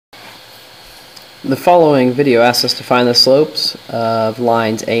The following video asks us to find the slopes of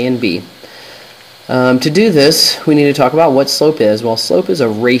lines A and B. To do this, we need to talk about what slope is. Well, slope is a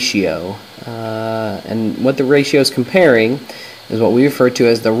ratio, and what the ratio is comparing is what we refer to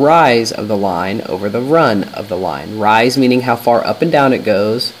as the rise of the line over the run of the line. Rise meaning how far up and down it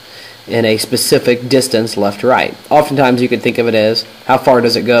goes in a specific distance left to right. Oftentimes you could think of it as how far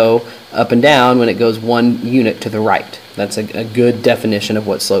does it go up and down when it goes 1 unit to the right. That's a good definition of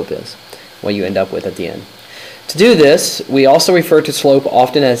what slope is, what you end up with at the end. To do this, we also refer to slope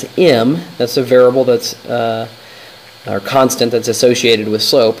often as m. That's a variable that's or constant that's associated with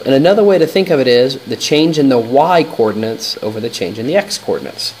slope. And another way to think of it is the change in the y coordinates over the change in the x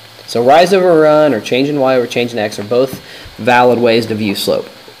coordinates. So rise over run or change in y over change in x are both valid ways to view slope.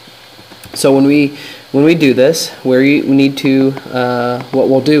 So when we do this, we need to what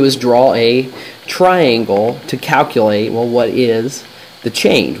we'll do is draw a triangle to calculate, well, what is the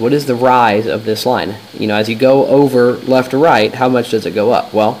change? What is the rise of this line? You know, as you go over left to right, how much does it go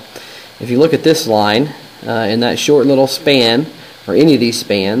up? Well, if you look at this line in that short little span, or any of these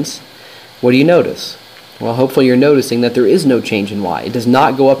spans, what do you notice? Well, hopefully you're noticing that there is no change in y. It does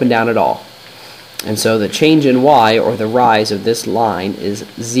not go up and down at all. And so the change in y, or the rise of this line, is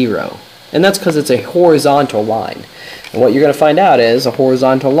 0. And that's because it's a horizontal line. And what you're going to find out is a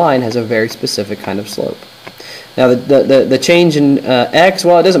horizontal line has a very specific kind of slope. Now the change in x,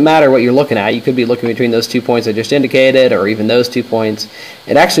 well, it doesn't matter what you're looking at. You could be looking between those 2 points I just indicated, or even those 2 points.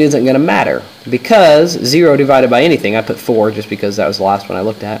 It actually isn't going to matter, because 0 divided by anything, I put 4 just because that was the last one I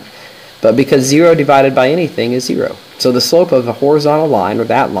looked at, but because 0 divided by anything is 0. So the slope of a horizontal line, or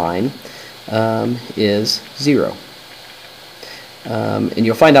that line, is 0. And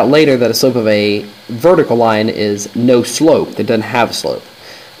you'll find out later that a slope of a vertical line is no slope, that doesn't have a slope.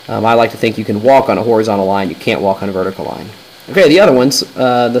 I like to think you can walk on a horizontal line, you can't walk on a vertical line. Okay, the other one's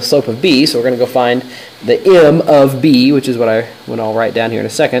the slope of B, so we're going to go find the m of B, which is what I'll write down here in a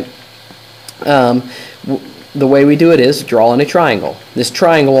second. The way we do it is draw in a triangle. This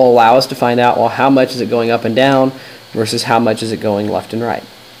triangle will allow us to find out, well, how much is it going up and down versus how much is it going left and right.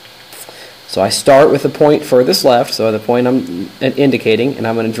 So I start with the point furthest left, so the point I'm indicating, and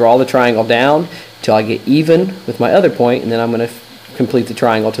I'm going to draw the triangle down until I get even with my other point, and then I'm going to complete the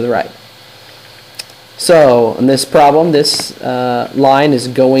triangle to the right. So in this problem, this line is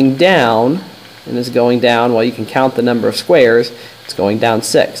going down, and is going down, well, you can count the number of squares. It's going down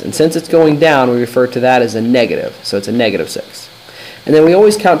 6. And since it's going down, we refer to that as a negative, so it's a negative 6. And then we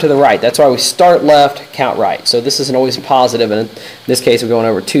always count to the right. That's why we start left, count right. So this isn't always positive, and in this case we're going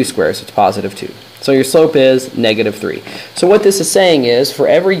over 2 squares, so it's positive 2. So your slope is negative 3. So what this is saying is, for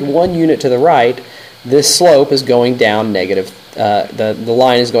every 1 unit to the right, this slope is going down negative, the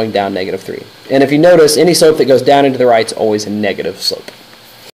line is going down negative 3. And if you notice, any slope that goes down into the right is always a negative slope.